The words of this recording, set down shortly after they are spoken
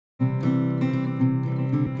Hey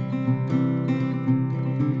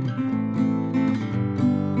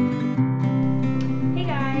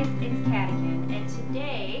guys, it's Kat again, and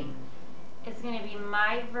today is going to be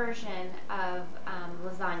my version of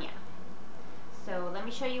lasagna. So let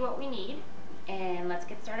me show you what we need, and let's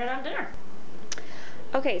get started on dinner.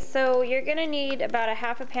 Okay, so you're going to need about a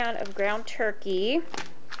half a pound of ground turkey,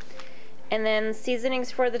 and then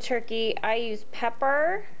seasonings for the turkey. I use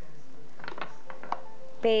pepper,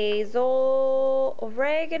 basil,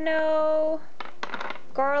 oregano,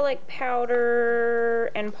 garlic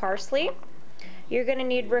powder, and parsley. You're going to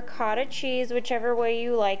need ricotta cheese, whichever way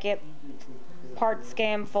you like it, part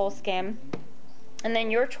skim, full skim, and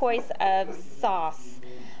then your choice of sauce.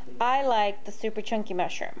 I like the super chunky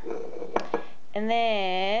mushroom. And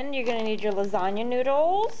then you're going to need your lasagna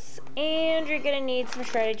noodles, and you're going to need some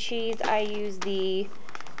shredded cheese. I use the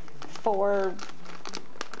 4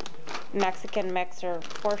 Mexican mix, or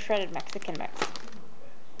 4 shredded Mexican mix.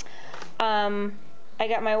 I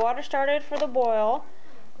got my water started for the boil,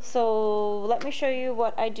 so let me show you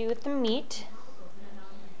what I do with the meat.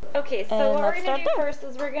 Okay, so what we're going to do first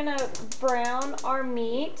is we're going to brown our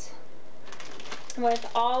meat with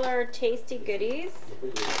all our tasty goodies.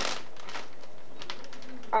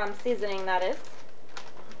 Seasoning, that is.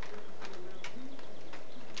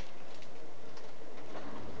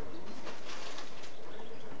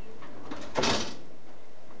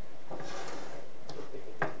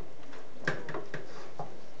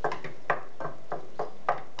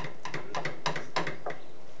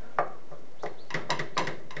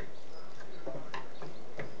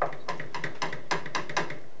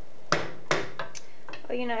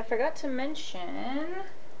 Oh, you know, I forgot to mention.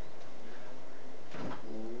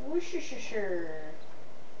 Worcestershire.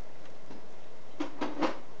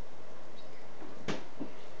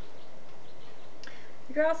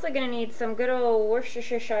 You're also going to need some good old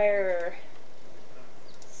Worcestershire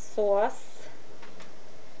sauce.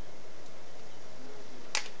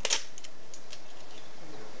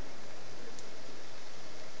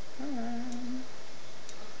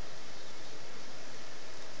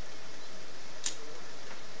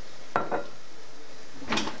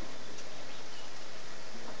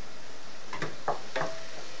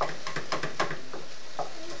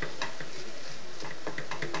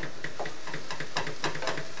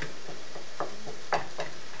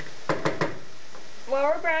 While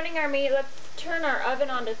we're browning our meat, let's turn our oven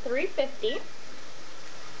on to 350.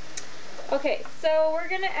 Okay, so we're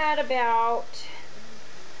going to add about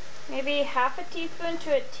maybe half a teaspoon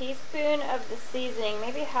to a teaspoon of the seasoning,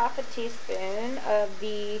 maybe half a teaspoon of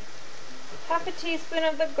the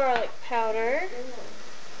garlic powder,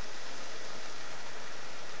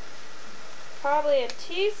 probably a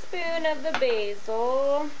teaspoon of the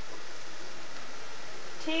basil,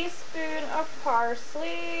 teaspoon of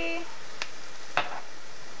parsley,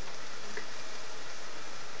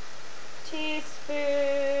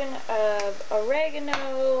 teaspoon of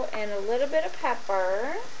oregano, and a little bit of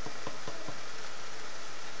pepper.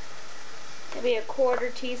 Maybe a quarter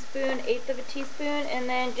teaspoon, 1/8 of a teaspoon, and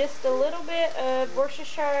then just a little bit of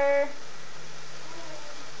Worcestershire.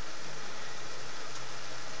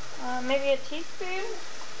 Maybe a teaspoon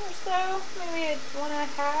or so, maybe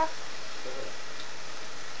 1.5.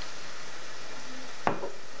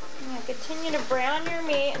 Continue to brown your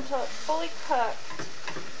meat until it's fully cooked.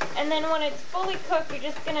 And then when it's fully cooked, you're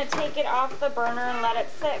just going to take it off the burner and let it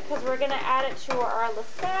sit, because we're going to add it to our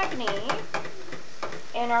lasagne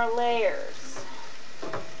in our layers.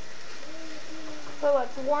 So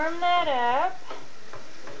let's warm that up,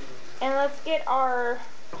 and let's get our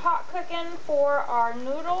pot cooking for our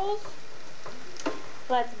noodles.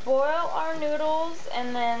 Let's boil our noodles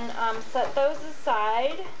and then set those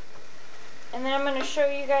aside. And then I'm going to show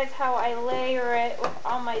you guys how I layer it with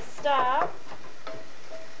all my stuff.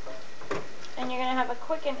 And you're going to have a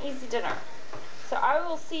quick and easy dinner. So I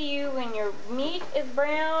will see you when your meat is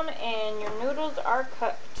brown and your noodles are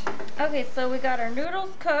cooked. Okay, so we got our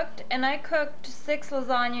noodles cooked, and I cooked 6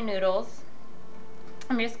 lasagna noodles.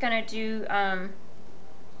 I'm just going to do, I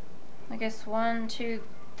guess 1, 2,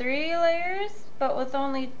 3 layers, but with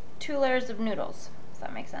only 2 layers of noodles. Does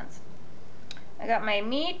that make sense? I got my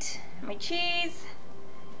meat, my cheese,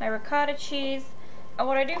 my ricotta cheese. And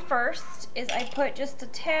what I do first is I put just a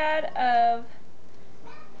tad of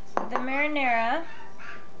the marinara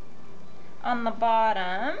on the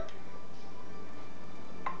bottom.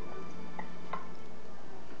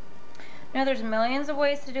 Now there's millions of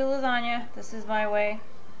ways to do lasagna. This is my way.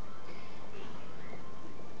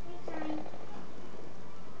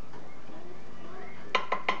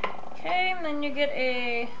 Okay, and then you get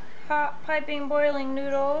a hot piping boiling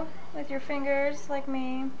noodle with your fingers like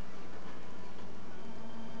me.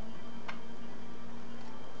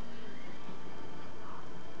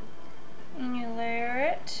 And you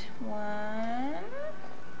layer it. 1,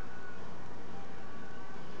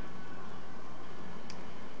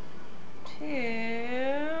 2.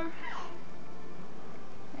 Yeah,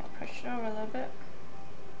 push it over a little bit.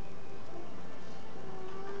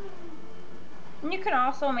 And you can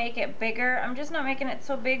also make it bigger. I'm just not making it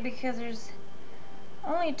so big because there's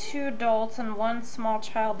only 2 adults and 1 small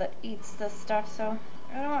child that eats this stuff, so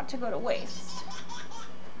I don't want it to go to waste.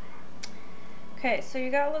 Okay, so you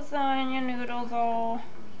got lasagna noodles all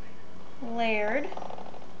layered.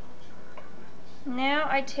 Now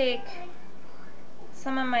I take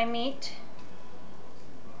some of my meat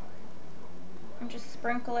and just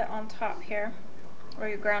sprinkle it on top here, or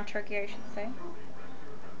your ground turkey, I should say.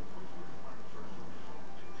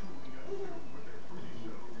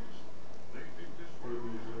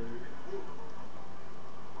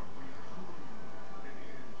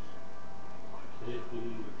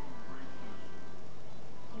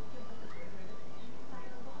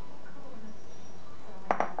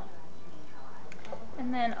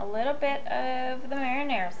 And then a little bit of the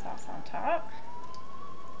marinara sauce on top.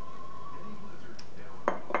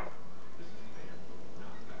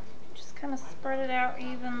 Just kind of spread it out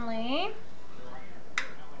evenly.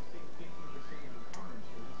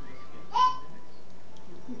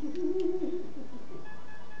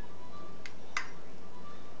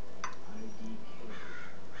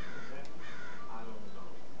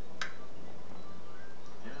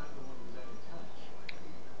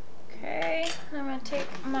 Okay, I'm gonna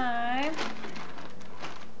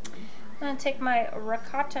take my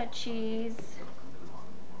ricotta cheese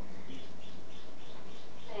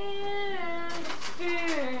and a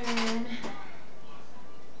spoon.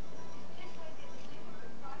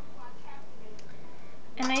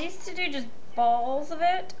 And I used to do just balls of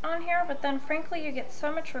it on here, but then frankly you get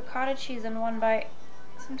so much ricotta cheese in one bite,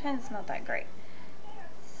 sometimes it's not that great.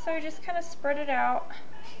 So just kind of spread it out.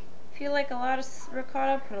 If you like a lot of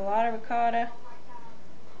ricotta, put a lot of ricotta.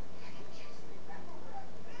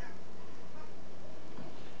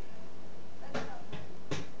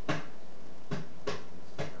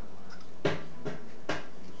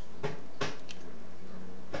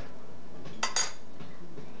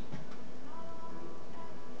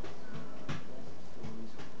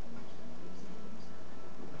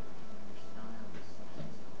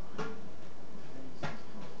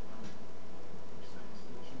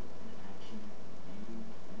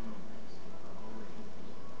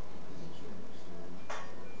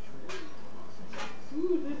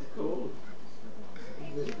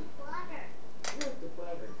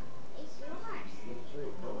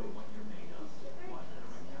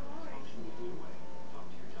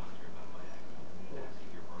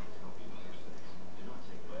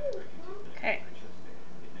 Okay.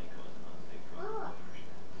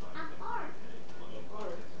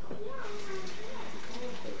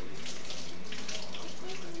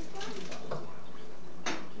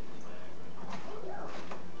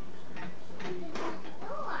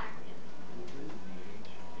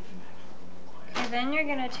 Then you're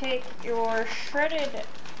going to take your shredded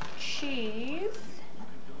cheese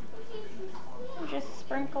and just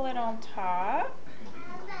sprinkle it on top.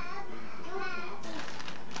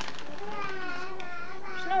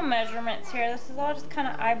 There's no measurements here. This is all just kind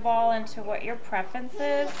of eyeball into what your preference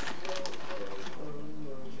is.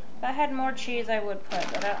 If I had more cheese, I would put,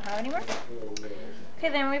 but I don't have any more. Okay,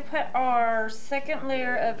 then we put our second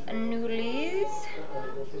layer of noodles.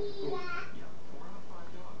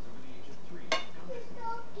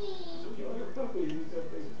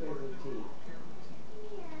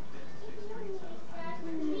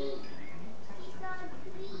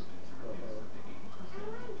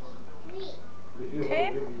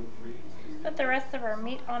 Okay, put the rest of our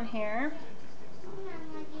meat on here.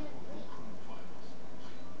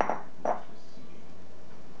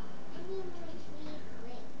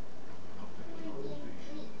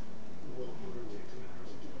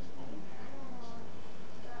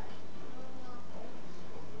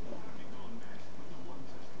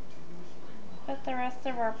 Put the rest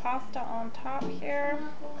of our pasta on top here.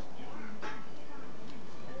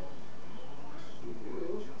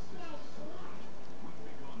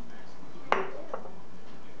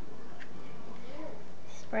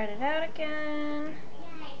 Spread it out again.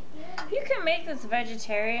 You can make this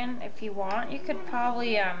vegetarian if you want. You could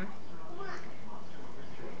probably,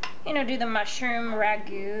 you know, do the mushroom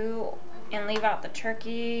ragu and leave out the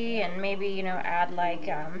turkey and maybe, you know, add like,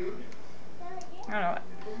 I don't know,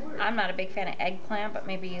 I'm not a big fan of eggplant, but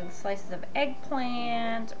maybe slices of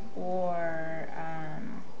eggplant or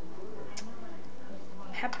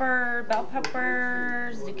pepper, bell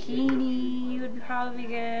peppers, zucchini would probably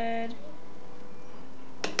be good.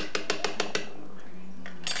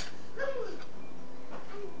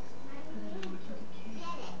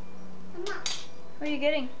 What are you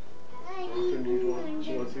getting?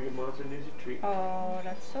 She wants to get Monster Needs a treat. Oh,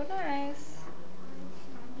 that's so nice.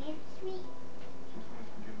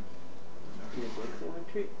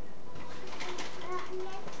 Treat.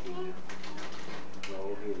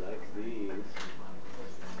 Oh, he likes these.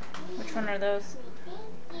 Which one are those?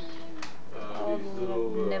 Oh, These the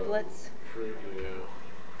little niblets. Fruit, yeah.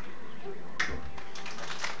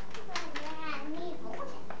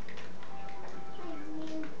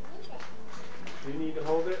 You need to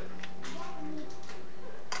hold it?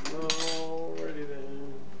 No, alrighty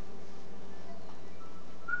then.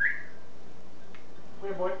 Come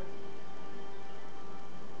here, boy.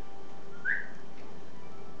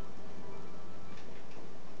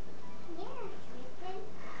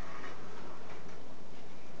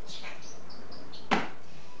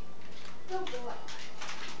 Good boy.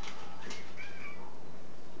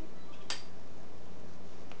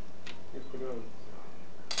 Here, put it on.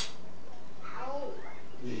 Ow.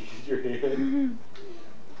 Did you use your hand?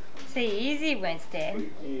 Say easy,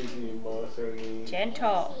 Winston. Easy, Monster Needs.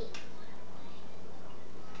 Gentle.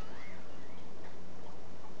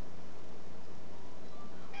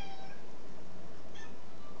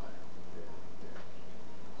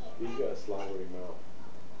 He's got a slobbery mouth.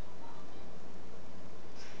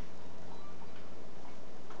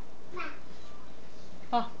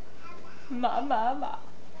 Oh, ma.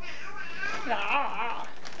 Ah.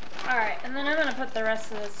 All right, and then I'm gonna put the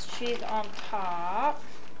rest of this cheese on top.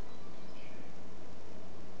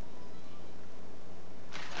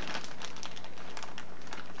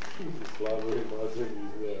 The slobbery Monster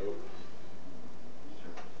Needs now.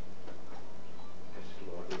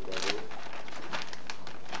 Slobbery brother.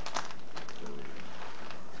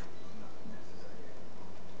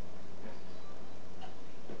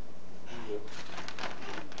 Yep.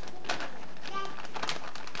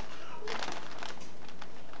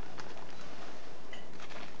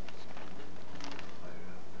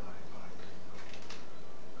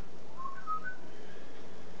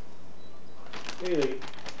 Haley,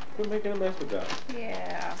 quit making a mess with that.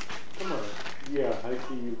 Yeah. Come on. Yeah, I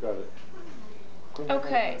see you got it.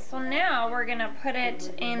 Okay, so now we're gonna put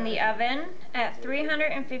it in the oven at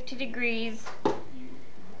 350 degrees.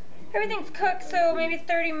 Everything's cooked, so maybe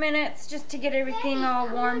 30 minutes just to get everything all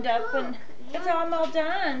warmed up, and it's all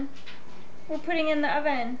done. We're putting it in the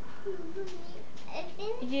oven.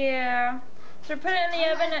 Yeah. So we're putting it in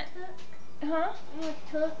the oven at, huh?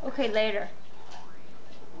 Okay, later.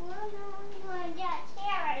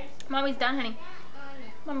 Mommy's done, honey.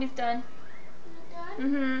 Mommy's done.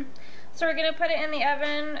 So we're gonna put it in the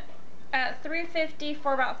oven at 350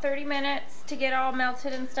 for about 30 minutes to get all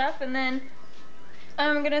melted and stuff, and then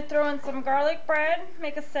I'm gonna throw in some garlic bread,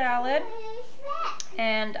 make a salad,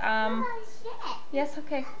 and yes,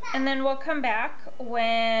 okay. And then we'll come back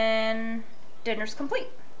when dinner's complete.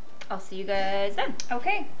 I'll see you guys then.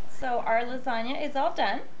 Okay, so our lasagna is all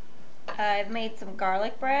done. I've made some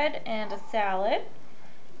garlic bread and a salad.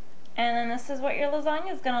 And then this is what your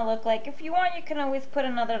lasagna is gonna look like. If you want, you can always put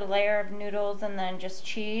another layer of noodles and then just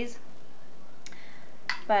cheese.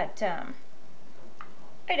 But I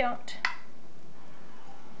don't.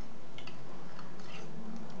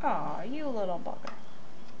 Aw, you little bugger.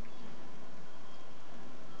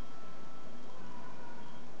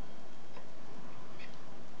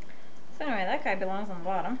 So anyway, that guy belongs on the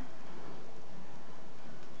bottom.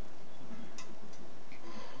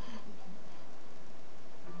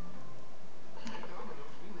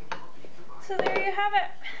 So there you have it.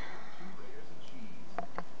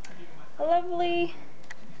 A lovely,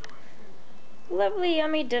 lovely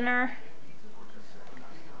yummy dinner.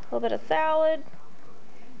 A little bit of salad.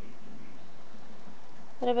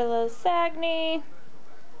 A little bit of Lasagne.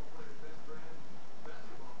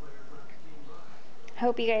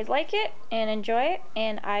 Hope you guys like it and enjoy it,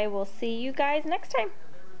 and I will see you guys next time.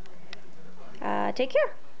 Take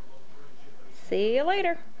care. See you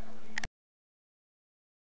later.